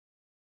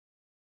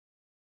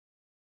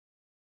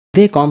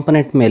ಇದೇ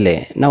ಕಾಂಪೊನೆಂಟ್ ಮೇಲೆ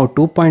ನಾವು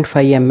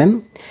 2.5 mm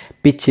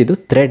ಪಿಚ್ ಇದು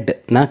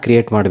ಥ್ರೆಡ್ನ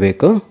ಕ್ರಿಯೇಟ್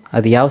ಮಾಡಬೇಕು.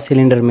 ಅದು ಯಾವ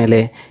ಸಿಲಿಂಡರ್ ಮೇಲೆ?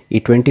 ಈ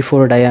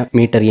 24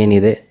 ಡಯಾಮೀಟರ್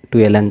ಏನಿದೆ ಟು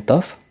ಎ ಲೆಂತ್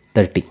ಆಫ್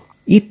 30.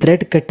 ಈ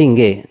ಥ್ರೆಡ್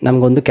ಕಟ್ಟಿಂಗ್ಗೆ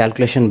ನಮಗೊಂದು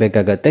ಕ್ಯಾಲ್ಕುಲೇಷನ್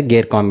ಬೇಕಾಗತ್ತೆ,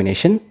 ಗೇರ್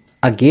ಕಾಂಬಿನೇಷನ್.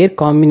 ಆ ಗೇರ್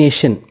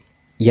ಕಾಂಬಿನೇಷನ್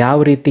ಯಾವ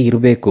ರೀತಿ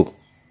ಇರಬೇಕು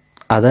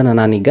ಅದನ್ನು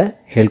ನಾನೀಗ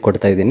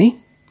ಹೇಳ್ಕೊಡ್ತಾ ಇದ್ದೀನಿ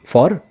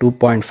for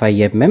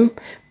 2.5 mm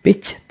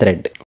pitch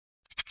thread.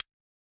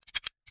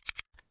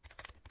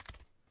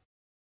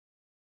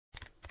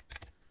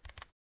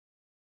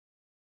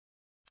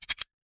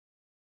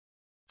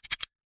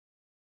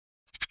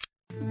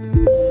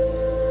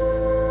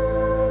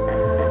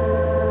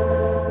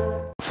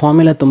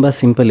 Formula ತುಂಬ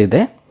ಸಿಂಪಲ್ ಇದೆ.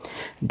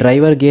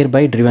 Driver gear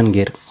by driven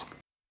gear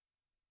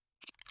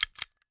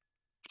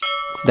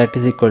that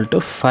is equal to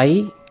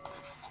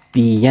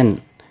 5PN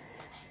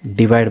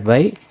divide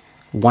by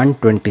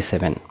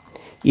 127.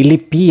 ಇಲ್ಲಿ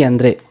P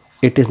ಅಂದರೆ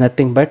it is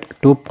nothing but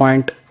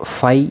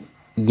 2.5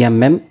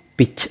 mm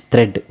pitch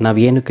thread ನಾವು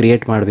ಏನು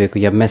ಕ್ರಿಯೇಟ್ ಮಾಡಬೇಕು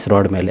MS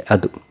ರಾಡ್ ಮೇಲೆ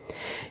ಅದು.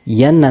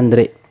 N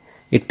ಅಂದರೆ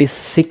ಇಟ್ ಈಸ್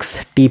 6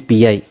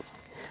 TPI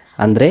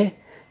ಅಂದರೆ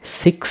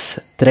 6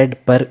 ಥ್ರೆಡ್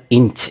ಪರ್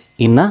ಇಂಚ್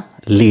ಇನ್ ಅ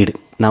ಲೀಡ್.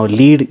 ನಾವು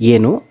ಲೀಡ್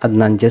ಏನು ಅದು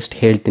ನಾನು ಜಸ್ಟ್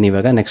ಹೇಳ್ತೀನಿ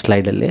ಇವಾಗ ನೆಕ್ಸ್ಟ್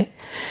ಸ್ಲೈಡಲ್ಲಿ.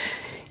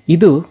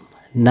 ಇದು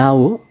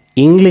ನಾವು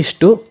ಇಂಗ್ಲೀಷ್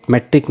ಟು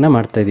ಮೆಟ್ರಿಕ್ನ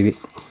ಮಾಡ್ತಾಯಿದ್ದೀವಿ.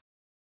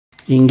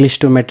 ಇಂಗ್ಲೀಷ್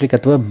ಟು ಮೆಟ್ರಿಕ್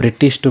ಅಥವಾ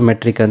ಬ್ರಿಟಿಷ್ ಟು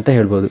ಮೆಟ್ರಿಕ್ ಅಂತ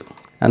ಹೇಳ್ಬೋದು.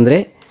 ಅಂದರೆ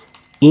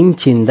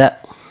ಇಂಚಿಂದ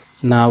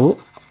ನಾವು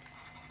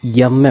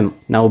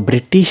ನಾವು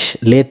ಬ್ರಿಟಿಷ್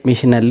ಲೇತ್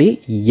ಮಿಷಿನಲ್ಲಿ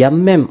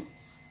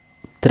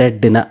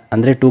ಥ್ರೆಡ್ನ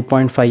ಅಂದರೆ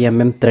 2.5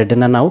 mm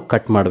ಥ್ರೆಡ್ನ ನಾವು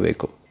ಕಟ್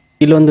ಮಾಡಬೇಕು.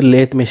 ಇಲ್ಲೊಂದು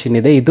ಲೇತ್ ಮೆಷಿನ್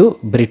ಇದೆ, ಇದು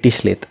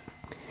ಬ್ರಿಟಿಷ್ ಲೇತ್.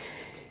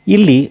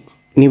 ಇಲ್ಲಿ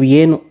ನೀವು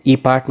ಏನು ಈ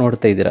ಪಾರ್ಟ್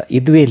ನೋಡ್ತಾ ಇದ್ದೀರಾ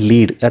ಇದುವೇ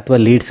ಲೀಡ್ ಅಥವಾ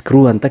ಲೀಡ್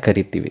ಸ್ಕ್ರೂ ಅಂತ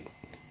ಕರಿತೀವಿ.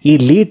 ಈ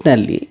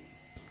ಲೀಡ್ನಲ್ಲಿ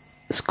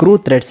ಸ್ಕ್ರೂ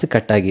ಥ್ರೆಡ್ಸ್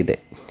ಕಟ್ಟಾಗಿದೆ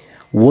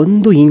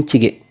 1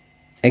 ಇಂಚಿಗೆ.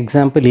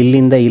 ಎಕ್ಸಾಂಪಲ್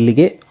ಇಲ್ಲಿಂದ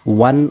ಇಲ್ಲಿಗೆ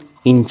 1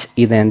 ಇಂಚ್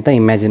ಇದೆ ಅಂತ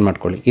ಇಮ್ಯಾಜಿನ್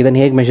ಮಾಡ್ಕೊಳ್ಳಿ. ಇದನ್ನು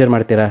ಹೇಗೆ ಮೆಷರ್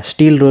ಮಾಡ್ತೀರಾ?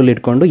 ಸ್ಟೀಲ್ ರೂಲ್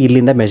ಇಟ್ಕೊಂಡು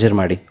ಇಲ್ಲಿಂದ ಮೆಷರ್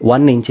ಮಾಡಿ.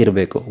 1 ಇಂಚ್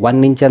ಇರಬೇಕು.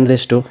 1 ಇಂಚ್ ಅಂದರೆ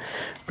ಎಷ್ಟು?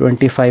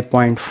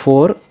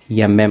 25.4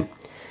 mm.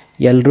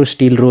 ಎಲ್ಲರೂ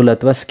ಸ್ಟೀಲ್ ರೂಲ್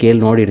ಅಥವಾ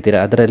ಸ್ಕೇಲ್ ನೋಡಿರ್ತೀರ,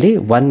 ಅದರಲ್ಲಿ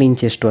 1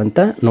 ಇಂಚ್ ಎಷ್ಟು ಅಂತ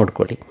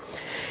ನೋಡ್ಕೊಳ್ಳಿ.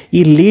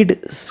 ಈ ಲೀಡ್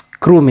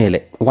ಸ್ಕ್ರೂ ಮೇಲೆ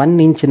 1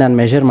 ಇಂಚ್ ನಾನು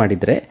ಮೆಷರ್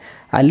ಮಾಡಿದರೆ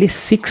ಅಲ್ಲಿ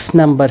 6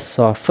 ನಂಬರ್ಸ್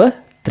ಆಫ್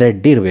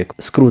ಥ್ರೆಡ್ ಇರಬೇಕು,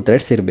 ಸ್ಕ್ರೂ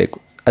ಥ್ರೆಡ್ಸ್ ಇರಬೇಕು.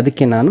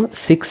 ಅದಕ್ಕೆ ನಾನು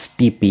 6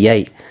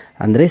 TPI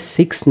ಅಂದರೆ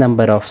 6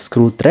 number of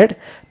screw thread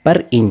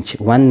per inch.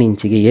 1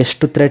 ಇಂಚಿಗೆ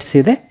ಎಷ್ಟು ಥ್ರೆಡ್ಸ್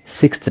ಇದೆ?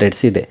 6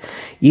 ಥ್ರೆಡ್ಸ್ ಇದೆ.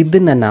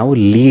 ಇದನ್ನು ನಾವು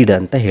ಲೀಡ್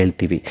ಅಂತ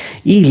ಹೇಳ್ತೀವಿ.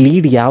 ಈ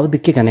ಲೀಡ್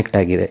ಯಾವುದಕ್ಕೆ ಕನೆಕ್ಟ್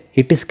ಆಗಿದೆ?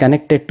 It is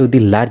connected to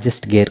the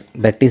largest gear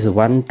that is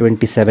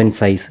 127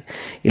 size.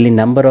 ಇಲ್ಲಿ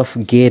ನಂಬರ್ ಆಫ್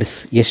ಗೇರ್ಸ್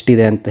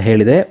ಎಷ್ಟಿದೆ ಅಂತ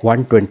ಹೇಳಿದರೆ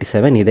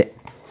 127 ಇದೆ.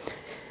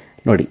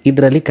 ನೋಡಿ,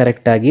 ಇದರಲ್ಲಿ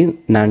ಕರೆಕ್ಟಾಗಿ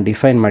ನಾನು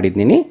ಡಿಫೈನ್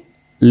ಮಾಡಿದ್ದೀನಿ.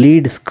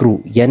 Lead screw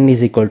N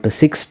is equal to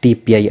 6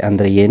 TPI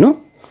ಅಂದರೆ ಏನು?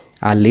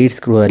 ಆ ಲೀಡ್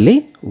ಸ್ಕ್ರೂ ಅಲ್ಲಿ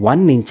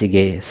 1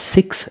 ಇಂಚಿಗೆ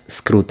 6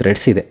 ಸ್ಕ್ರೂ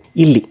ಥ್ರೆಡ್ಸ್ ಇದೆ.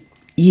 ಇಲ್ಲಿ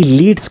ಈ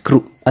ಲೀಡ್ ಸ್ಕ್ರೂ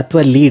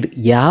ಅಥವಾ ಲೀಡ್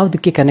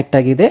ಯಾವುದಕ್ಕೆ ಕನೆಕ್ಟ್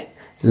ಆಗಿದೆ?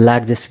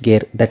 Largest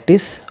gear that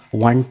is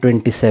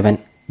 127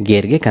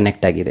 ಗೇರ್ಗೆ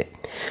connect ಆಗಿದೆ.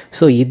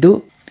 ಸೊ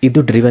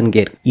ಇದು ಡ್ರಿವನ್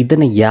ಗೇರ್.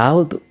 ಇದನ್ನು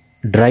ಯಾವುದು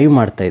ಡ್ರೈವ್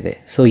ಮಾಡ್ತಾ ಇದೆ?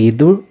 ಸೊ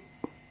ಇದು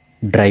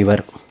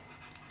ಡ್ರೈವರ್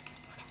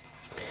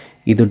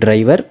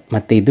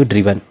ಮತ್ತು ಇದು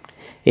ಡ್ರಿವನ್.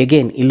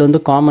 ಎಗೇನ್ ಇಲ್ಲೊಂದು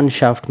ಕಾಮನ್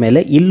ಶಾಫ್ಟ್ ಮೇಲೆ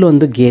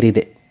ಇಲ್ಲೊಂದು ಗೇರ್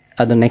ಇದೆ,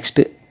 ಅದು ನೆಕ್ಸ್ಟ್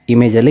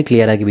ಇಮೇಜಲ್ಲಿ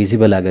ಕ್ಲಿಯರಾಗಿ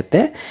ವಿಸಿಬಲ್ ಆಗುತ್ತೆ.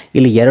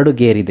 ಇಲ್ಲಿ 2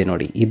 ಗೇರ್ ಇದೆ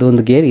ನೋಡಿ,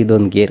 ಇದೊಂದು ಗೇರ್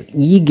ಇದೊಂದು ಗೇರ್.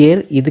 ಈ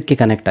ಗೇರ್ ಇದಕ್ಕೆ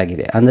ಕನೆಕ್ಟ್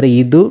ಆಗಿದೆ ಅಂದರೆ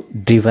ಇದು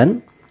ಡ್ರಿವನ್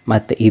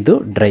ಮತ್ತು ಇದು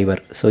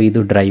ಡ್ರೈವರ್. ಸೊ ಇದು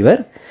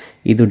ಡ್ರೈವರ್,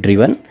 ಇದು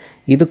ಡ್ರಿವನ್,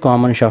 ಇದು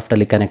ಕಾಮನ್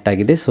ಶಾಫ್ಟಲ್ಲಿ ಕನೆಕ್ಟ್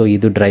ಆಗಿದೆ. ಸೊ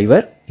ಇದು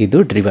ಡ್ರೈವರ್, ಇದು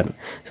ಡ್ರಿವನ್.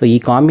 ಸೊ ಈ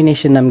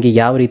ಕಾಂಬಿನೇಷನ್ ನಮಗೆ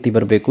ಯಾವ ರೀತಿ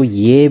ಬರಬೇಕು?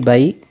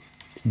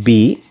 A/B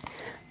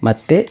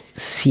ಮತ್ತು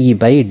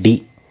C/D.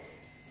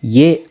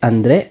 A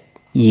ಅಂದರೆ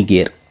ಈ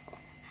ಗೇರ್,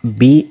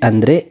 B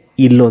ಅಂದರೆ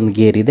ಇಲ್ಲೊಂದು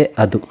ಗೇರ್ ಇದೆ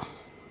ಅದು,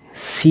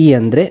 C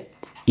ಅಂದರೆ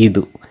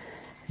ಇದು,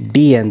 D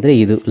ಅಂದರೆ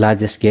ಇದು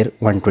ಲಾರ್ಜೆಸ್ಟ್ ಗೇರ್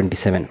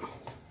 127.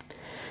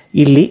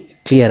 ಇಲ್ಲಿ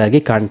ಕ್ಲಿಯರಾಗಿ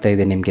ಕಾಣ್ತಾ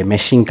ಇದೆ, ನಿಮಗೆ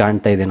ಮೆಷಿಂಗ್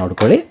ಕಾಣ್ತಾ ಇದೆ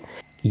ನೋಡ್ಕೊಳ್ಳಿ.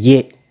 A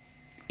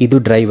ಇದು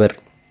ಡ್ರೈವರ್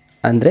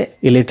ಅಂದರೆ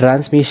ಇಲ್ಲಿ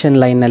ಟ್ರಾನ್ಸ್ಮಿಷನ್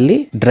ಲೈನಲ್ಲಿ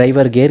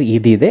ಡ್ರೈವರ್ ಗೇರ್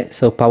ಇದಿದೆ.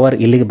 ಸೊ ಪವರ್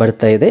ಇಲ್ಲಿಗೆ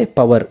ಬರ್ತಾ ಇದೆ.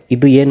 ಪವರ್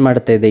ಇದು ಏನು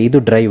ಮಾಡ್ತಾ ಇದೆ? ಇದು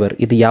ಡ್ರೈವರ್.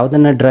 ಇದು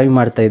ಯಾವುದನ್ನು ಡ್ರೈವ್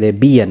ಮಾಡ್ತಾ ಇದೆ?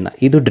 B-ಅನ್ನು.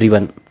 ಇದು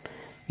ಡ್ರಿವನ್,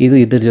 ಇದು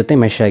ಇದ್ರ ಜೊತೆ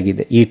ಮೆಶ್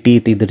ಆಗಿದೆ. ಈ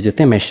ಟೀತ್ ಇದ್ರ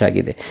ಜೊತೆ ಮೆಶ್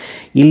ಆಗಿದೆ.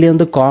 ಇಲ್ಲಿ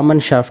ಒಂದು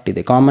ಕಾಮನ್ ಶಾಫ್ಟ್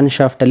ಇದೆ, ಕಾಮನ್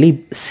ಶಾಫ್ಟಲ್ಲಿ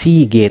C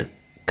ಗೇರ್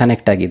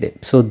ಕನೆಕ್ಟ್ ಆಗಿದೆ.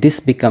 So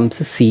this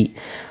becomes C.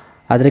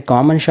 ಆದರೆ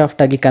ಕಾಮನ್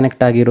ಶಾಫ್ಟ್ ಆಗಿ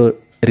ಕನೆಕ್ಟ್ ಆಗಿರೋ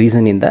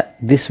ರೀಸನಿಂದ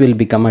this will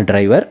become a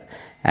driver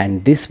and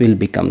this will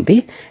become the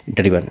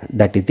driven.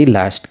 That is the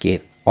last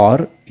gear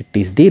R it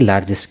is the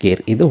largest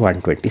gear. ಇದು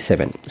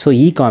 127. So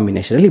ಈ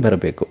ಕಾಂಬಿನೇಷನಲ್ಲಿ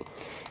ಬರಬೇಕು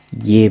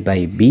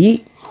A/B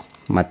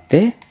ಮತ್ತು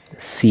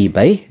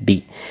C/D.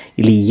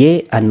 ಇಲ್ಲಿ A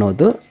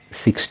ಅನ್ನೋದು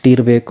 60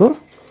 ಇರಬೇಕು,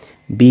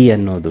 B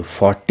ಅನ್ನೋದು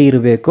 40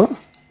 ಇರಬೇಕು,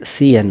 C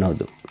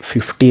ಅನ್ನೋದು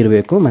 50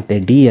 ಇರಬೇಕು ಮತ್ತು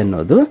D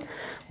ಅನ್ನೋದು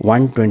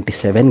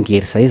 127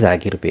 ಗೇರ್ ಸೈಜ್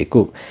ಆಗಿರಬೇಕು.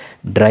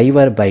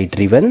 ಡ್ರೈವರ್ ಬೈ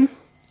ಡ್ರಿವನ್,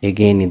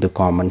 ಎಗೇನ್ ಇದು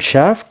common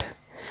shaft,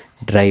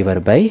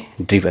 driver by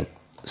driven.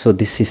 So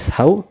this is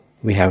how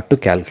we have to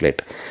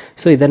calculate.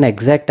 So ಇದನ್ನು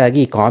ಎಕ್ಸಾಕ್ಟಾಗಿ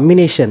ಈ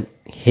ಕಾಂಬಿನೇಷನ್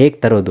ಹೇಗೆ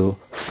ತರೋದು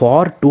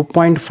ಫಾರ್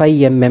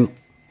 2.5 mm.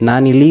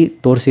 ನಾನಿಲ್ಲಿ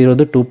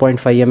ತೋರಿಸಿರೋದು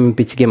 2.5 mm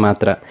ಪಿಚ್ಗೆ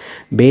ಮಾತ್ರ.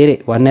 ಬೇರೆ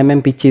 1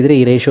 mm ಪಿಚ್ ಇದ್ದರೆ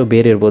ಈ ರೇಷೋ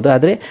ಬೇರೆ ಇರ್ಬೋದು.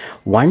 ಆದರೆ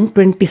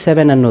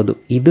 127 ಅನ್ನೋದು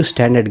ಇದು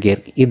ಸ್ಟ್ಯಾಂಡರ್ಡ್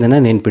ಗೇರ್, ಇದನ್ನು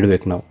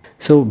ನೆನ್ಪಿಡ್ಬೇಕು ನಾವು.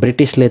 ಸೊ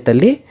ಬ್ರಿಟಿಷ್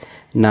ಲೇತಲ್ಲಿ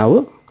ನಾವು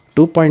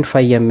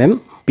 2.5 mm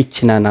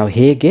ಪಿಚ್ನ ನಾವು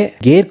ಹೇಗೆ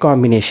ಗೇರ್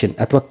ಕಾಂಬಿನೇಷನ್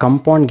ಅಥವಾ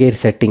ಕಂಪೌಂಡ್ ಗೇರ್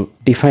ಸೆಟ್ಟಿಂಗ್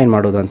ಡಿಫೈನ್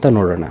ಮಾಡೋದು ಅಂತ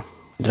ನೋಡೋಣ.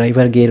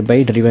 Driver gear by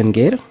driven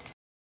gear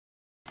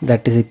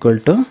that is equal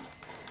to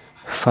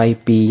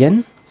 5pn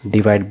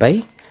divide by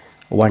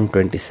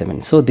 127.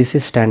 So this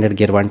is standard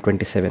gear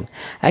 127.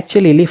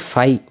 Actually ಇಲ್ಲಿ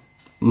 5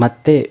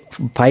 ಮತ್ತು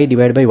 5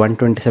 ಡಿವೈಡ್ ಬೈ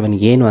 127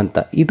 ಏನು ಅಂತ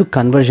ಇದು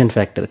ಕನ್ವರ್ಷನ್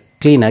ಫ್ಯಾಕ್ಟರ್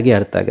ಕ್ಲೀನಾಗಿ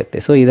ಅರ್ಥ ಆಗುತ್ತೆ.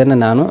 ಸೊ ಇದನ್ನು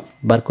ನಾನು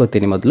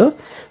ಬರ್ಕೋತೀನಿ ಮೊದಲು.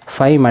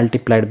 5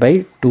 multiplied by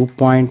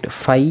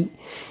 2.5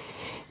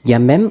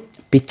 mm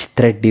pitch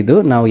thread, ಇದು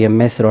ನಾವು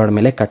MS ರಾಡ್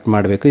ಮೇಲೆ ಕಟ್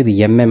ಮಾಡಬೇಕು. ಇದು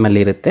mm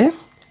ಅಲ್ಲಿರುತ್ತೆ.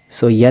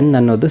 ಸೊ n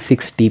ಅನ್ನೋದು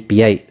 6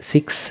 TPI,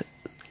 6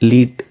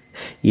 ಲೀಡ್,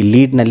 ಈ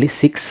ಲೀಡ್ನಲ್ಲಿ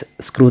 6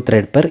 ಸ್ಕ್ರೂ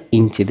ಥ್ರೆಡ್ ಪರ್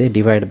ಇಂಚ್ ಇದೆ,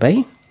 ಡಿವೈಡ್ ಬೈ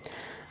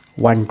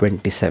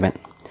 127.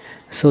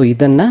 ಸೊ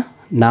ಇದನ್ನು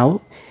ನಾವು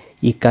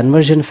ಈ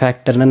ಕನ್ವರ್ಷನ್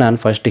ಫ್ಯಾಕ್ಟರ್ನ ನಾನು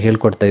ಫಸ್ಟ್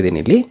ಹೇಳ್ಕೊಡ್ತಾ ಇದ್ದೀನಿ.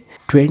 ಇಲ್ಲಿ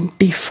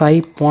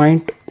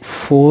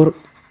 25.4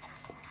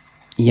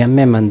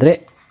 mm ಅಂದರೆ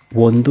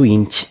 1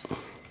 ಇಂಚ್.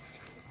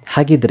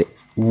 ಹಾಗಿದ್ರೆ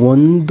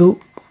 1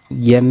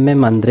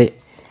 mm ಅಂದರೆ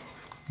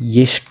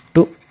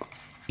ಎಷ್ಟು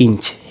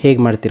ಇಂಚ್? ಹೇಗೆ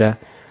ಮಾಡ್ತೀರಾ?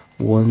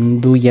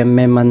 1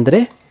 mm ಅಂದರೆ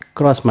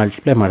ಕ್ರಾಸ್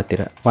ಮಲ್ಟಿಪ್ಲೈ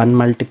ಮಾಡ್ತೀರಾ. 1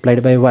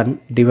 ಮಲ್ಟಿಪ್ಲೈಡ್ ಬೈ 1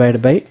 ಡಿವೈಡ್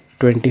ಬೈ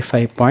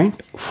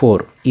 25.4.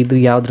 ಇದು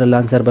ಯಾವುದ್ರಲ್ಲಿ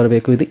ಆನ್ಸರ್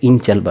ಬರಬೇಕು? ಇದು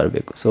ಇಂಚಲ್ಲಿ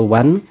ಬರಬೇಕು. So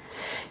 1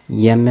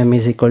 mm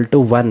is equal to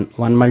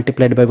 1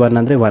 multiplied by 1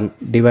 ಅಂದರೆ 1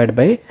 ಡಿವೈಡ್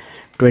ಬೈ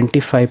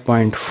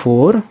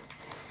 25.4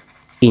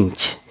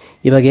 ಇಂಚ್.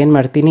 ಇವಾಗ ಏನು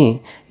ಮಾಡ್ತೀನಿ,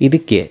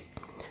 ಇದಕ್ಕೆ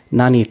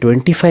ನಾನು ಈ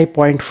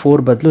 25.4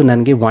 ಬದಲು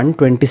ನನಗೆ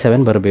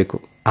 127 ಬರಬೇಕು.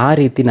 ಆ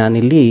ರೀತಿ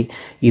ನಾನಿಲ್ಲಿ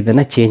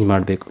ಇದನ್ನು ಚೇಂಜ್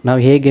ಮಾಡಬೇಕು. ನಾವು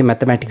ಹೇಗೆ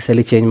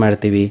ಮ್ಯಾಥಮೆಟಿಕ್ಸಲ್ಲಿ ಚೇಂಜ್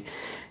ಮಾಡ್ತೀವಿ,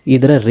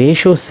 ಇದರ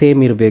ರೇಷೋ ಸೇಮ್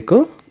ಇರಬೇಕು,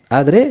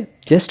 ಆದರೆ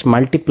just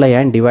multiply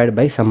and divide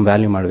by some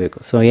value ಮಾಡಬೇಕು.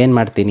 ಸೊ ಏನು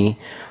ಮಾಡ್ತೀನಿ,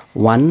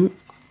 1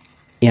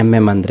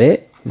 mm ಅಂದರೆ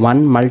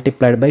 1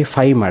 ಮಲ್ಟಿಪ್ಲೈಡ್ ಬೈ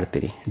 5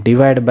 ಮಾಡ್ತೀನಿ,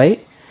 divide by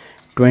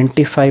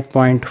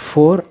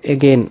 25.4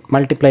 again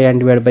multiply and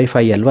divide by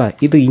 5 ಅಲ್ವಾ,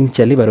 ಇದು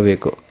ಇಂಚಲ್ಲಿ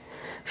ಬರಬೇಕು.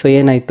 ಸೊ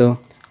ಏನಾಯಿತು,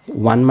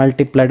 1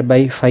 ಮಲ್ಟಿಪ್ಲೈಡ್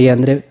ಬೈ 5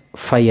 ಅಂದರೆ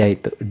 5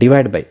 ಆಯಿತು,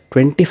 divide by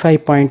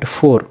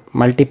 25.4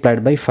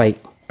 multiplied by 5,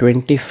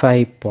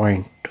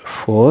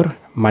 25.4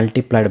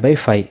 multiplied by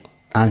 5,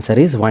 answer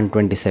is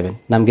 127.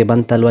 ನಮಗೆ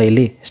ಬಂತಲ್ವ,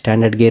 ಇಲ್ಲಿ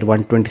ಸ್ಟ್ಯಾಂಡರ್ಡ್ ಗೇರ್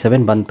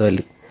 127 ಬಂತು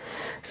ಅಲ್ಲಿ.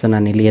 ಸೊ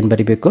ನಾನು ಇಲ್ಲಿ ಏನು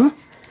ಬರಿಬೇಕು,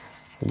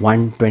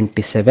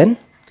 127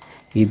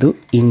 ಇದು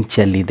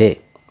ಇಂಚಲ್ಲಿದೆ.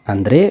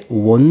 ಅಂದರೆ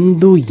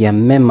 1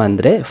 mm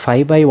ಅಂದರೆ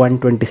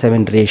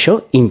 5/127 ರೇಷೋ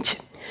ಇಂಚ್.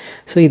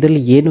 ಸೊ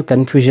ಇದರಲ್ಲಿ ಏನು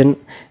ಕನ್ಫ್ಯೂಷನ್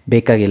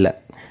ಬೇಕಾಗಿಲ್ಲ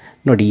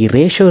ನೋಡಿ, ಈ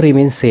ರೇಷೋ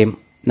ರಿಮೇನ್ಸ್ ಸೇಮ್.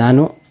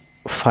 ನಾನು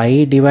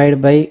 5 ಡಿವೈಡ್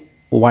ಬೈ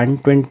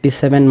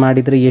 127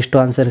 ಮಾಡಿದರೆ ಎಷ್ಟು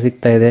ಆನ್ಸರ್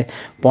ಸಿಗ್ತಾ ಇದೆ?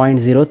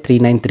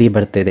 0.0393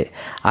 ಬರ್ತಾಯಿದೆ.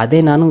 ಅದೇ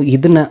ನಾನು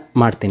ಇದನ್ನು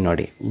ಮಾಡ್ತೀನಿ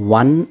ನೋಡಿ,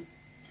 1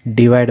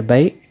 ಡಿವೈಡ್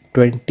ಬೈ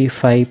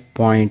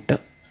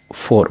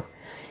 25.4,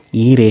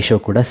 ಈ ರೇಷೋ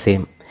ಕೂಡ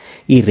ಸೇಮ್.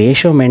 ಈ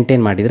ರೇಷೋ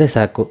ಮೇಂಟೈನ್ ಮಾಡಿದರೆ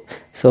ಸಾಕು.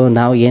 ಸೊ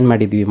ನಾವು ಏನು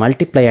ಮಾಡಿದ್ವಿ,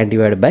 ಮಲ್ಟಿಪ್ಲೈ ಆ್ಯಂಡ್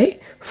ಡಿವೈಡ್ ಬೈ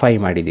 5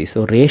 ಮಾಡಿದ್ವಿ. ಸೊ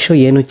ರೇಷೋ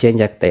ಏನೂ ಚೇಂಜ್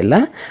ಆಗ್ತಾ ಇಲ್ಲ,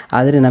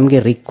 ಆದರೆ ನಮಗೆ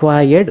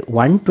ರಿಕ್ವೈರ್ಡ್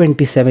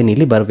 127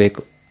 ಇಲ್ಲಿ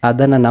ಬರಬೇಕು.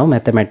 ಅದನ್ನು ನಾವು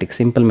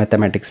ಸಿಂಪಲ್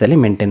ಮ್ಯಾಥಮೆಟಿಕ್ಸಲ್ಲಿ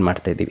ಮೇಂಟೈನ್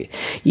ಮಾಡ್ತಾಯಿದ್ದೀವಿ.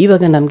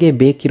 ಇವಾಗ ನಮಗೆ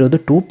ಬೇಕಿರೋದು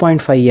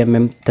 2.5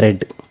 mm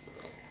ಥ್ರೆಡ್.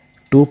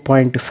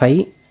 2.5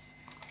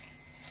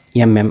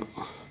 mm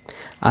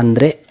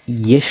ಅಂದರೆ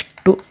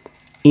ಎಷ್ಟು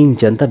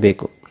ಇಂಚ್ ಅಂತ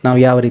ಬೇಕು. ನಾವು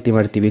ಯಾವ ರೀತಿ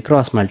ಮಾಡ್ತೀವಿ,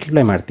 ಕ್ರಾಸ್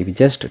ಮಲ್ಟಿಪ್ಲೈ ಮಾಡ್ತೀವಿ.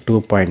 Just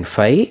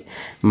 2.5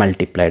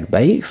 multiplied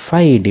by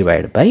 5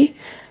 divide by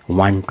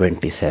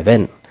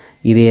 127.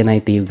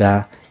 ಇದೇನಾಯ್ತು, ಈಗ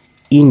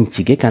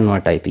ಇಂಚಿಗೆ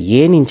ಕನ್ವರ್ಟ್ ಆಯಿತು.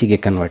 ಏನು ಇಂಚಿಗೆ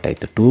ಕನ್ವರ್ಟ್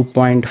ಆಯಿತು?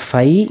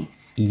 2.5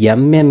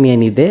 mm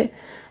ಏನಿದೆ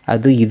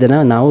ಅದು, ಇದನ್ನು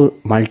ನಾವು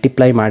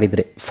ಮಲ್ಟಿಪ್ಲೈ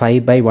ಮಾಡಿದರೆ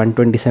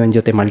 5/127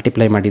 ಜೊತೆ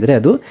ಮಲ್ಟಿಪ್ಲೈ ಮಾಡಿದರೆ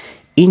ಅದು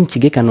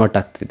ಇಂಚಿಗೆ ಕನ್ವರ್ಟ್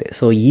ಆಗ್ತಿದೆ.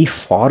 ಸೊ ಈ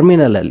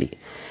ಫಾರ್ಮುಲಲ್ಲಿ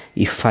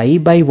ಈ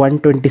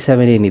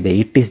 5/127 ಏನಿದೆ,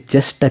 it is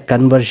just a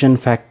conversion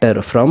factor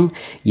from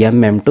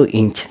mm to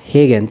inch.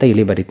 ಹೇಗೆ ಅಂತ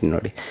ಇಲ್ಲಿ ಬರಿತೀನಿ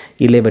ನೋಡಿ,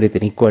 ಇಲ್ಲೇ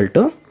ಬರಿತೀನಿ ಈಕ್ವಲ್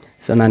ಟು.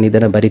 ಸೊ ನಾನು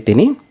ಇದನ್ನು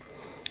ಬರಿತೀನಿ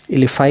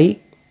ಇಲ್ಲಿ, 5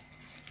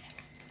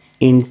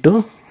 ಇಂಟು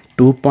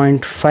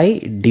 2.5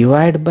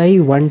 ಡಿವೈಡ್ ಬೈ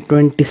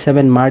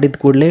 127 ಮಾಡಿದ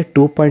ಕೂಡಲೇ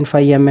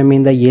 2.5 mm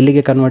ಇಂದ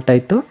ಎಲ್ಲಿಗೆ ಕನ್ವರ್ಟ್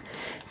ಆಯಿತು?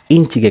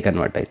 ಇಂಚಿಗೆ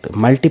ಕನ್ವರ್ಟ್ ಆಯಿತು.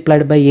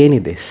 ಮಲ್ಟಿಪ್ಲೈಡ್ ಬೈ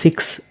ಏನಿದೆ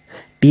 6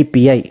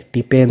 TPI.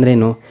 TPI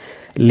ಅಂದ್ರೇನು?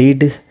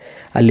 ಲೀಡ್,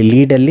 ಅಲ್ಲಿ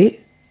ಲೀಡಲ್ಲಿ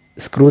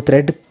ಸ್ಕ್ರೂ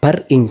ಥ್ರೆಡ್ ಪರ್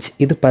ಇಂಚ್,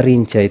 ಇದು ಪರ್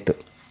ಇಂಚ್ ಆಯಿತು.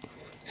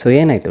 ಸೊ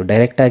ಏನಾಯಿತು,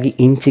 ಡೈರೆಕ್ಟಾಗಿ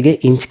ಇಂಚಿಗೆ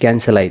ಇಂಚ್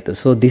ಕ್ಯಾನ್ಸಲ್ ಆಯಿತು.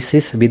 So this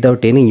is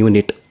without any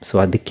unit. So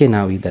ಅದಕ್ಕೆ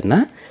ನಾವು ಇದನ್ನು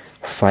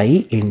 5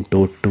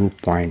 into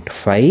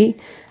 2.5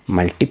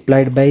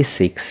 multiplied by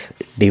 6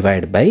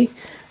 divide by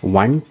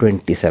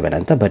 127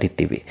 ಅಂತ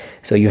ಬರಿತೀವಿ.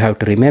 So you have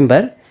to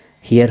remember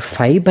here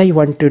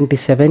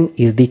 5/127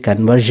 is the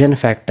conversion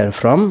factor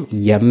from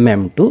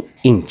mm to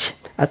inch.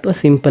 ಅಥವಾ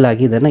ಸಿಂಪಲ್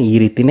ಆಗಿ ಇದನ್ನು ಈ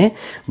ರೀತಿಯೇ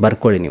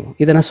ಬರ್ಕೊಳ್ಳಿ. ನೀವು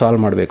ಇದನ್ನು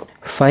ಸಾಲ್ವ್ ಮಾಡಬೇಕು.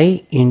 5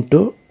 ಇಂಟು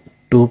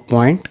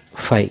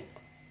 2.5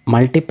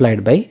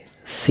 ಮಲ್ಟಿಪ್ಲೈಡ್ ಬೈ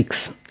 6,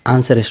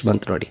 ಆನ್ಸರ್ ಎಷ್ಟು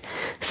ಬಂತು ನೋಡಿ,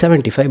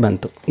 75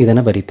 ಬಂತು.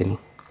 ಇದನ್ನು ಬರಿತೀನಿ,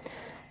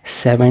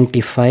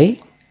 75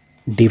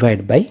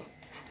 ಡಿವೈಡ್ ಬೈ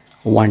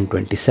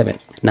 127.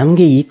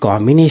 ನಮಗೆ ಈ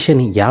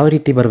ಕಾಂಬಿನೇಷನ್ ಯಾವ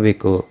ರೀತಿ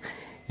ಬರಬೇಕು?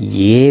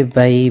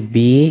 A/B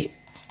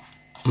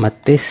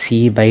ಮತ್ತು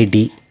C/D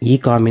ಈ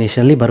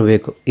ಕಾಂಬಿನೇಷನಲ್ಲಿ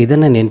ಬರಬೇಕು.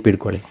 ಇದನ್ನು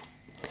ನೆನ್ಪಿಡ್ಕೊಳ್ಳಿ.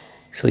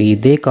 ಸೊ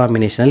ಇದೇ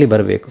ಕಾಂಬಿನೇಷನಲ್ಲಿ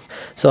ಬರಬೇಕು.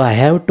 So I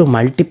have to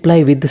multiply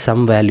with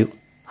some value.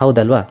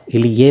 ಹೌದಲ್ವಾ?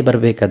 ಇಲ್ಲಿ ಎ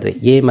ಬರಬೇಕಾದ್ರೆ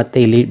ಎ ಮತ್ತು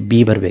ಇಲ್ಲಿ ಬಿ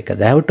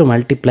ಬರಬೇಕಾದ್ರೆ have to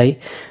multiply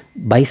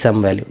by some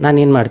value.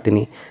 ನಾನೇನು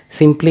ಮಾಡ್ತೀನಿ,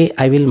 simply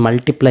I will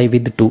multiply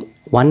with 2.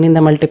 1ಇಂದ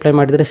multiply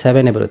ಮಾಡಿದರೆ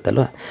 7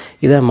 ಬರುತ್ತಲ್ವ,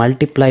 ಇದರ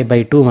ಮಲ್ಟಿಪ್ಲೈ ಬೈ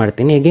 2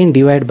 ಮಾಡ್ತೀನಿ, ಅಗೇನ್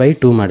ಡಿವೈಡ್ ಬೈ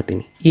 2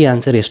 ಮಾಡ್ತೀನಿ. ಈ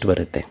ಆನ್ಸರ್ ಎಷ್ಟು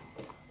ಬರುತ್ತೆ?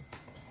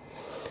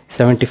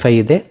 75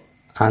 ಇದೆ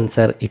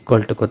ಆನ್ಸರ್.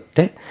 ಈಕ್ವಲ್ ಟು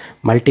ಕೊಟ್ಟೆ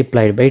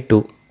ಮಲ್ಟಿಪ್ಲೈಡ್ ಬೈ 2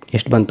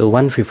 ಎಷ್ಟು ಬಂತು?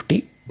 150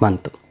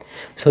 ಬಂತು.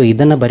 ಸೊ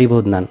ಇದನ್ನು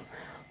ಬರಿಬೋದು ನಾನು,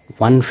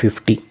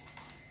 150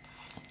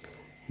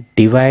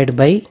 ಡಿವೈಡ್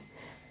ಬೈ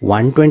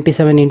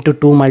 127 ಇಂಟು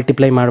 2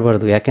 ಮಲ್ಟಿಪ್ಲೈ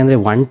ಮಾಡಬಾರ್ದು, ಯಾಕೆಂದರೆ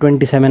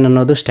 127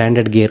 ಅನ್ನೋದು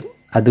ಸ್ಟ್ಯಾಂಡರ್ಡ್ ಗೇರ್,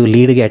 ಅದು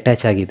ಲೀಡ್ಗೆ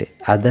ಅಟ್ಯಾಚ್ ಆಗಿದೆ,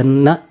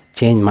 ಅದನ್ನು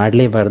ಚೇಂಜ್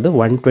ಮಾಡಲೇಬಾರ್ದು.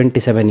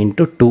 127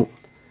 ಇಂಟು 2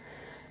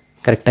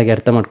 ಕರೆಕ್ಟಾಗಿ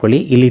ಅರ್ಥ ಮಾಡ್ಕೊಳ್ಳಿ.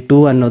 ಇಲ್ಲಿ 2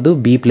 ಅನ್ನೋದು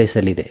ಬಿ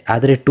ಪ್ಲೇಸಲ್ಲಿದೆ,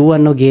 ಆದರೆ 2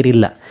 ಅನ್ನೋ ಗೇರ್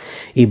ಇಲ್ಲ.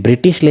 ಈ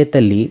ಬ್ರಿಟಿಷ್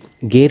ಲೇತಲ್ಲಿ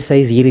ಗೇರ್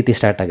ಸೈಜ್ ಈ ರೀತಿ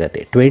ಸ್ಟಾರ್ಟ್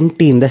ಆಗುತ್ತೆ,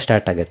 20ಇಂದ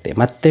ಸ್ಟಾರ್ಟ್ ಆಗುತ್ತೆ,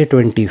 ಮತ್ತೆ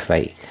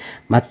 25,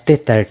 ಮತ್ತೆ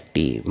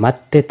 30,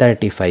 ಮತ್ತೆ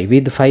 35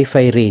 with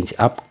 5 range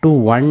up to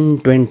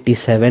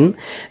 127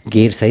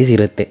 gear size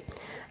ಇರುತ್ತೆ.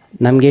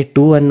 ನಮಗೆ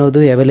 2 ಅನ್ನೋದು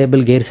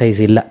ಅವೈಲೇಬಲ್ ಗೇರ್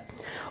ಸೈಜ್ ಇಲ್ಲ.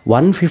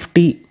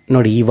 150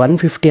 ನೋಡಿ, ಈ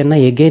 150ಅನ್ನು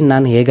ಎಗೇನ್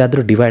ನಾನು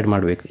ಹೇಗಾದರೂ ಡಿವೈಡ್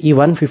ಮಾಡಬೇಕು. ಈ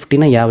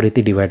 150ನ ಯಾವ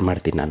ರೀತಿ ಡಿವೈಡ್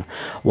ಮಾಡ್ತೀನಿ ನಾನು?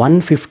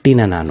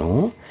 150ನ ನಾನು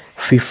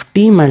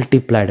 50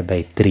 multiplied by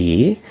 3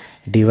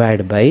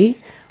 divide by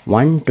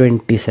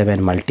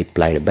 127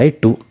 multiplied by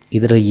 2.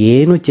 ಇದರಲ್ಲಿ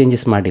ಏನೂ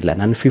ಚೇಂಜಸ್ ಮಾಡಿಲ್ಲ.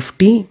 ನಾನು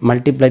 50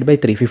 ಮಲ್ಟಿಪ್ಲೈಡ್ ಬೈ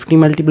 3,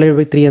 50 ಮಲ್ಟಿಪ್ಲೈಡ್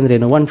ಬೈ 3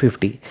 ಅಂದ್ರೇನು?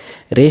 150.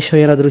 ರೇಷೋ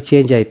ಏನಾದರೂ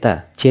ಚೇಂಜ್ ಆಯಿತಾ?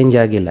 ಚೇಂಜ್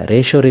ಆಗಿಲ್ಲ,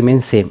 ರೇಷೋ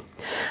ರಿಮೇನ್ ಸೇಮ್.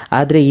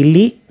 ಆದರೆ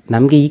ಇಲ್ಲಿ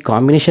ನಮಗೆ ಈ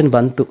ಕಾಂಬಿನೇಷನ್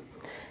ಬಂತು,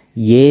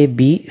 ಎ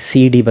ಬಿ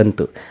ಸಿ ಡಿ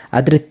ಬಂತು,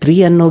 ಆದರೆ 3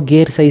 ಅನ್ನೋ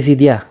ಗೇರ್ ಸೈಜ್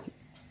ಇದೆಯಾ?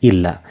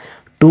 ಇಲ್ಲ.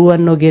 2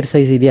 ಅನ್ನೋ ಗೇರ್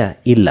ಸೈಜ್ ಇದೆಯಾ?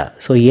 ಇಲ್ಲ.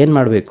 ಸೊ ಏನು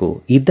ಮಾಡಬೇಕು?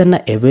 ಇದನ್ನು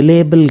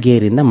ಅವೈಲೇಬಲ್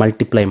ಗೇರಿಂದ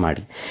ಮಲ್ಟಿಪ್ಲೈ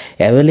ಮಾಡಿ.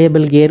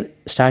 ಅವೈಲೇಬಲ್ ಗೇರ್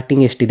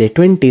ಸ್ಟಾರ್ಟಿಂಗ್ ಎಷ್ಟಿದೆ?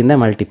 20ಇಂದ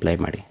ಮಲ್ಟಿಪ್ಲೈ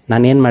ಮಾಡಿ.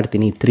 ನಾನೇನು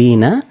ಮಾಡ್ತೀನಿ?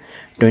 3ನ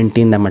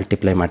 20ಇಂದ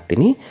ಮಲ್ಟಿಪ್ಲೈ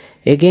ಮಾಡ್ತೀನಿ.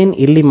 ಎಗೇನ್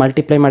ಇಲ್ಲಿ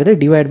ಮಲ್ಟಿಪ್ಲೈ ಮಾಡಿದ್ರೆ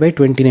ಡಿವೈಡ್ ಬೈ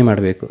 20ನೇ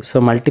ಮಾಡಬೇಕು. So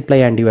multiply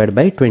and divide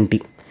by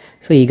 20.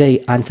 So ಈಗ ಈ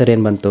ಆನ್ಸರ್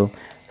ಏನು ಬಂತು?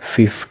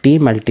 50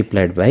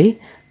 ಮಲ್ಟಿಪ್ಲೈಡ್ ಬೈ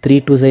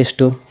 3 2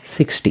 ಎಷ್ಟು?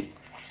 60.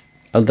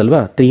 ಹೌದಲ್ವಾ?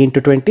 3 ಇಂಟು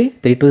 20,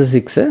 3 2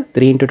 6,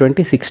 3 ಇಂಟು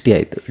 20 60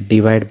 ಆಯಿತು.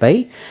 ಡಿವೈಡ್ ಬೈ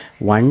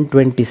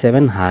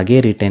 127 ಹಾಗೇ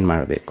ರಿಟೈನ್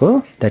ಮಾಡಬೇಕು.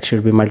 That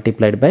should be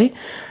multiplied by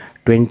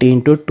 20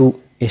 into 2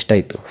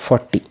 ಎಷ್ಟಾಯಿತು?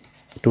 40.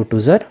 2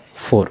 2s are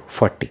 4,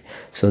 40.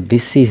 So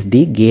this is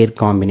the gear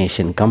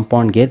combination,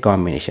 compound gear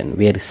combination,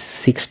 wear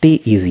 60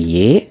 is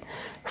A,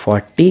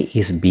 40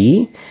 is B,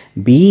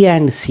 B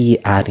and C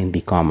R in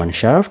the common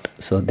shaft.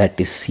 So that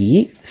is C,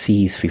 C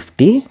is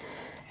 50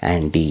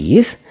 and D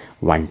is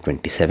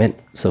 127.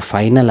 So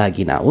final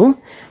ಆಗಿ ನಾವು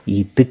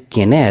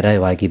ಇದಕ್ಕೇನೆ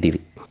arrive ಆಗಿದ್ದೀವಿ.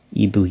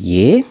 ಇದು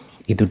A,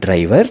 ಇದು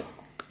driver,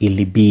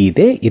 ಇಲ್ಲಿ B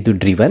ಇದೆ, ಇದು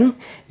driven.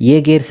 A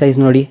gear size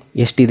ನೋಡಿ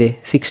ಎಷ್ಟಿದೆ?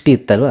 60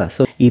 ಇತ್ತಲ್ವಾ?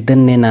 ಸೊ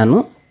ಇದನ್ನೇ ನಾನು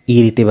ಈ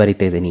ರೀತಿ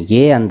ಬರಿತಾ ಇದ್ದೀನಿ.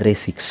 ಎ ಅಂದರೆ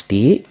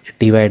 60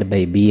 ಡಿವೈಡ್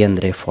ಬೈ ಬಿ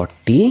ಅಂದರೆ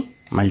 40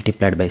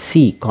 multiplied by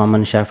C,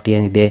 common shaft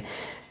ಏನಿದೆ?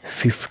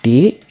 50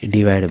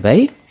 ಡಿವೈಡ್ ಬೈ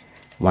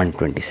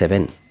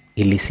 127.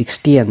 ಇಲ್ಲಿ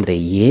 60 ಅಂದರೆ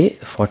ಎ,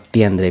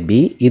 40 ಅಂದರೆ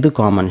ಬಿ, ಇದು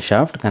ಕಾಮನ್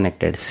ಶಾಫ್ಟ್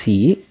ಕನೆಕ್ಟೆಡ್ ಸಿ,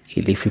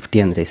 ಇಲ್ಲಿ 50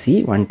 ಅಂದರೆ ಸಿ,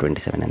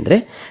 127 ಅಂದರೆ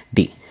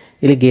ಡಿ.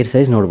 ಇಲ್ಲಿ ಗೇರ್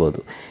ಸೈಜ್ ನೋಡ್ಬೋದು.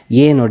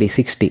 ಎ ನೋಡಿ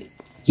 60,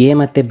 ಎ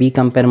ಮತ್ತು ಬಿ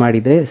ಕಂಪೇರ್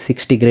ಮಾಡಿದರೆ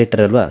 60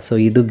 ಗ್ರೇಟರ್ ಅಲ್ವಾ? ಸೊ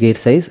ಇದು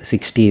ಗೇರ್ ಸೈಜ್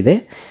 60 ಇದೆ,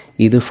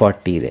 ಇದು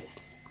 40 ಇದೆ,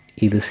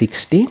 ಇದು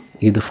 60,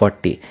 ಇದು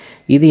 40,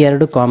 ಇದು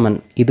ಎರಡು ಕಾಮನ್,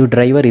 ಇದು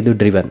ಡ್ರೈವರ್, ಇದು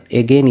ಡ್ರಿವನ್.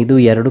 ಎಗೇನ್ ಇದು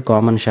ಎರಡು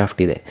ಕಾಮನ್ ಶಾಫ್ಟ್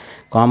ಇದೆ.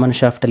 ಕಾಮನ್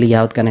ಶಾಫ್ಟಲ್ಲಿ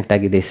ಯಾವ್ದು ಕನೆಕ್ಟ್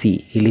ಆಗಿದೆ? ಸಿ.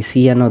 ಇಲ್ಲಿ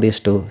ಸಿ ಅನ್ನೋದು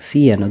ಎಷ್ಟು? ಸಿ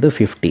ಅನ್ನೋದು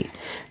 50.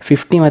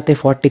 50 ಮತ್ತು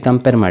 40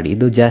 ಕಂಪೇರ್ ಮಾಡಿ,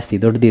 ಇದು ಜಾಸ್ತಿ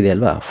ದೊಡ್ಡದಿದೆ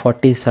ಅಲ್ವಾ?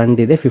 40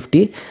 ಸಣ್ಣದಿದೆ,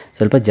 50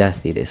 ಸ್ವಲ್ಪ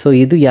ಜಾಸ್ತಿ ಇದೆ. ಸೊ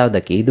ಇದು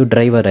ಯಾವುದಕ್ಕೆ? ಇದು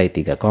ಡ್ರೈವರ್ ಆಯ್ತು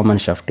ಈಗ,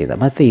 ಕಾಮನ್ ಶಾಫ್ಟ್ ಇದೆ,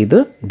 ಮತ್ತು ಇದು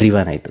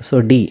ಡ್ರಿವನ್ ಆಯಿತು. ಸೊ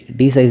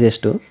ಡಿ ಸೈಜ್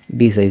ಎಷ್ಟು?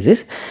 D size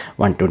is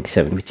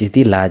 127, which is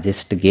the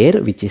largest gear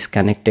which is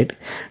connected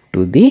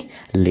to the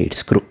lead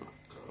screw.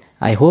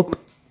 I hope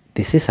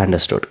this is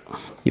understood.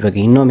 ಇವಾಗ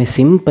ಇನ್ನೊಮ್ಮೆ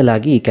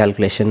ಸಿಂಪಲಾಗಿ ಈ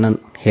ಕ್ಯಾಲ್ಕುಲೇಷನ್ನ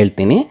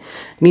ಹೇಳ್ತೀನಿ,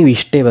 ನೀವು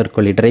ಇಷ್ಟೇ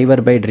ಬರ್ಕೊಳ್ಳಿ.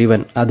 ಡ್ರೈವರ್ ಬೈ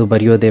ಡ್ರಿವನ್ ಅದು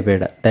ಬರೆಯೋದೇ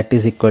ಬೇಡ. That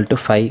is equal to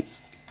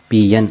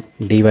 5PN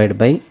divide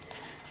by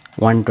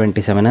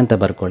 127 ಅಂತ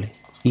ಬರ್ಕೊಳ್ಳಿ.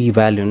 ಈ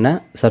ವ್ಯಾಲ್ಯೂನ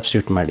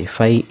ಸಬ್ಸ್ಟಿಟ್ಯೂಟ್ ಮಾಡಿ.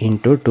 5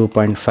 ಇಂಟು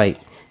 2.5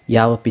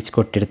 ಯಾವ ಪಿಚ್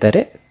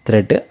ಕೊಟ್ಟಿರ್ತಾರೆ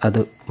ಥ್ರೆಡ್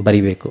ಅದು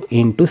ಬರಿಬೇಕು,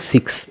 ಇಂಟು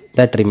 6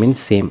 ದಟ್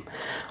ರಿಮೀನ್ಸ್ ಸೇಮ್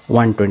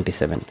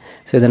 127.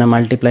 ಸೊ ಇದನ್ನು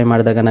ಮಲ್ಟಿಪ್ಲೈ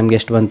ಮಾಡಿದಾಗ ನಮಗೆ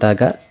ಎಷ್ಟು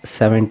ಬಂತಾಗ?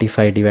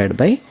 75 ಡಿವೈಡ್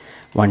ಬೈ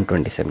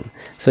 127.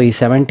 ಸೊ ಈ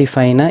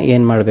 75ನ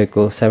ಏನು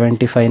ಮಾಡಬೇಕು?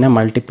 75ನ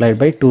ಮಲ್ಟಿಪ್ಲೈಡ್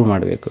ಬೈ 2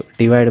 ಮಾಡಬೇಕು,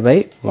 ಡಿವೈಡ್ ಬೈ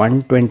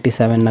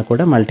 127ನ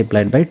ಕೂಡ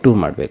ಮಲ್ಟಿಪ್ಲೈಡ್ ಬೈ 2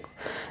 ಮಾಡಬೇಕು.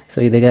 ಸೊ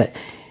ಇದೀಗ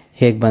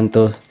ಹೇಗೆ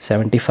ಬಂತು?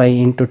 75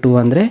 ಇಂಟು 2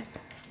 ಅಂದರೆ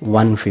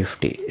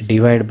 150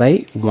 ಡಿವೈಡ್ ಬೈ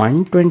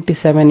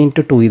 127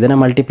 ಇಂಟು 2. ಇದನ್ನು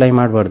ಮಲ್ಟಿಪ್ಲೈ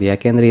ಮಾಡಬಾರ್ದು,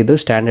 ಯಾಕೆಂದರೆ ಇದು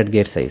ಸ್ಟ್ಯಾಂಡರ್ಡ್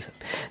ಗೇರ್ ಸೈಜ್.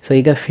 ಸೊ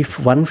ಈಗ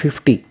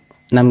 150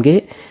 ನಮಗೆ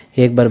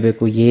ಹೇಗೆ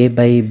ಬರಬೇಕು? A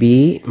by B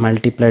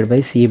multiplied by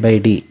C by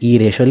D, ಈ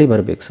ರೇಷೋಲಿ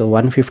ಬರಬೇಕು. ಸೊ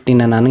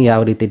 150ನ ನಾನು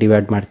ಯಾವ ರೀತಿ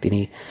ಡಿವೈಡ್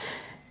ಮಾಡ್ತೀನಿ?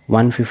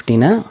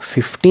 150ನ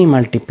 50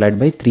 ಮಲ್ಟಿಪ್ಲೈಡ್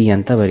ಬೈ 3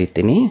 ಅಂತ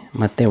ಬರಿತೀನಿ,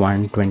 ಮತ್ತು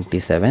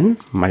 127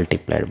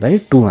 ಮಲ್ಟಿಪ್ಲೈಡ್ ಬೈ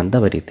 2 ಅಂತ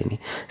ಬರಿತೀನಿ.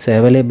 So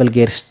available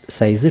gear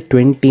size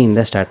 20ಇಂದ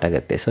start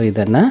ಆಗುತ್ತೆ. ಸೊ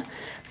ಇದನ್ನು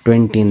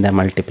 20ಇಂದ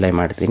ಮಲ್ಟಿಪ್ಲೈ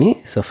ಮಾಡ್ತೀನಿ.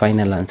 ಸೊ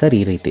ಫೈನಲ್ ಆನ್ಸರ್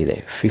ಈ ರೀತಿ ಇದೆ.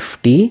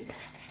 50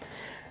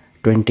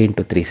 20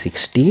 into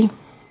 360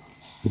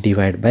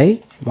 divide by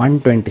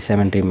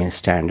 127 remain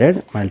standard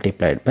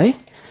multiplied by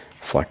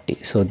 40.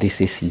 So this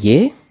is A,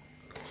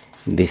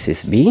 this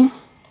is B,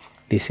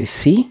 this is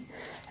C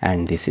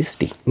and this is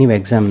D. ನೀವು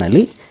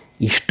ಎಕ್ಸಾಮ್ನಲ್ಲಿ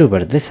ಇಷ್ಟು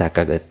ಬರೆದ್ರೆ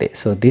ಸಾಕಾಗುತ್ತೆ.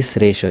 So this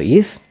ratio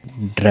is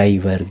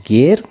driver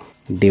gear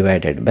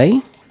divided by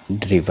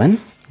driven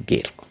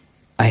gear.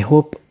 I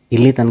hope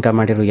ಇಲ್ಲಿ ತನಕ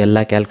ಮಾಡಿರೋ ಎಲ್ಲ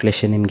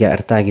calculation ನಿಮಗೆ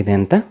ಅರ್ಥ ಆಗಿದೆ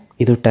ಅಂತ.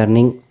 ಇದು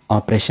turning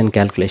operation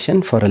calculation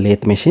for a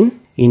lathe machine.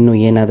 ಇನ್ನು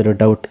ಏನಾದರೂ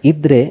ಡೌಟ್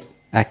ಇದ್ದರೆ,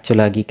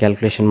 ಆ್ಯಕ್ಚುಲಾಗಿ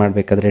ಕ್ಯಾಲ್ಕುಲೇಷನ್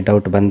ಮಾಡಬೇಕಾದ್ರೆ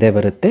ಡೌಟ್ ಬಂದೇ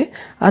ಬರುತ್ತೆ.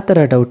 ಆ ಥರ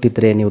ಡೌಟ್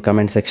ಇದ್ದರೆ ನೀವು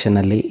ಕಮೆಂಟ್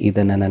ಸೆಕ್ಷನಲ್ಲಿ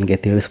ಇದನ್ನು ನನಗೆ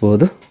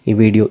ತಿಳಿಸ್ಬೋದು. ಈ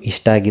ವಿಡಿಯೋ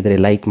ಇಷ್ಟ ಆಗಿದರೆ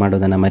ಲೈಕ್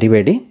ಮಾಡೋದನ್ನು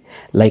ಮರಿಬೇಡಿ.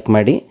 ಲೈಕ್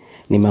ಮಾಡಿ,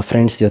 ನಿಮ್ಮ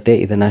ಫ್ರೆಂಡ್ಸ್ ಜೊತೆ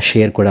ಇದನ್ನು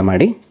ಶೇರ್ ಕೂಡ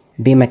ಮಾಡಿ.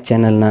 ಡಿಮ್ಯಾಕ್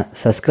ಚಾನಲ್ನ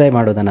ಸಬ್ಸ್ಕ್ರೈಬ್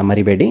ಮಾಡೋದನ್ನು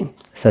ಮರಿಬೇಡಿ.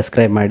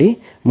 ಸಬ್ಸ್ಕ್ರೈಬ್ ಮಾಡಿ,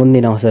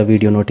 ಮುಂದಿನ ಹೊಸ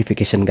ವಿಡಿಯೋ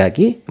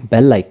ನೋಟಿಫಿಕೇಷನ್ಗಾಗಿ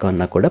ಬೆಲ್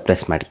ಐಕಾನ್ನ ಕೂಡ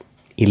ಪ್ರೆಸ್ ಮಾಡಿ.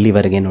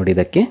 ಇಲ್ಲಿವರೆಗೆ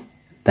ನೋಡಿದ್ದಕ್ಕೆ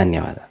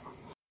ಧನ್ಯವಾದ.